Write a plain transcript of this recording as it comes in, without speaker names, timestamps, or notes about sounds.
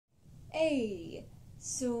Hey,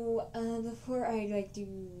 so before I do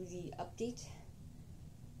the update,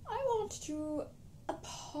 I want to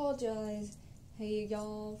apologize, hey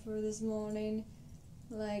y'all, for this morning.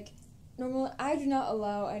 Normally I do not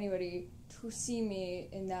allow anybody to see me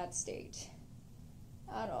in that state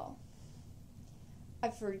at all. I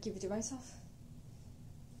prefer to keep it to myself.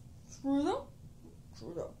 True though?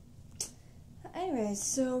 True though. Anyways,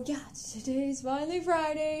 so yeah, today's finally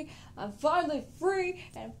Friday. I'm finally free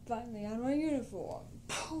and I'm finally out of my uniform.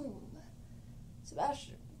 Boom!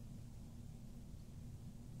 Sebastian.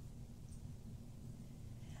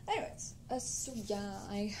 Anyways, so yeah,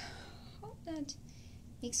 I hope that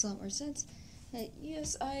makes a lot more sense.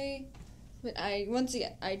 Yes, but once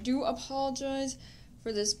again, I do apologize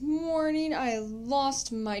for this morning. I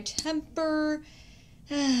lost my temper.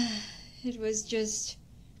 It was just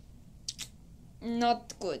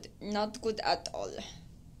not good at all.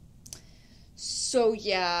 So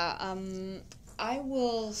yeah, I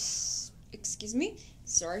will, excuse me,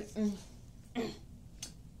 sorry,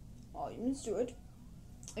 all humans do it.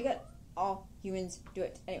 I got all humans do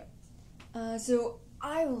it. Anyway, so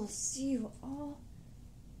I will see you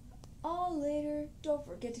all later. Don't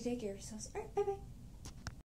forget to take care of yourselves. Alright, bye-bye.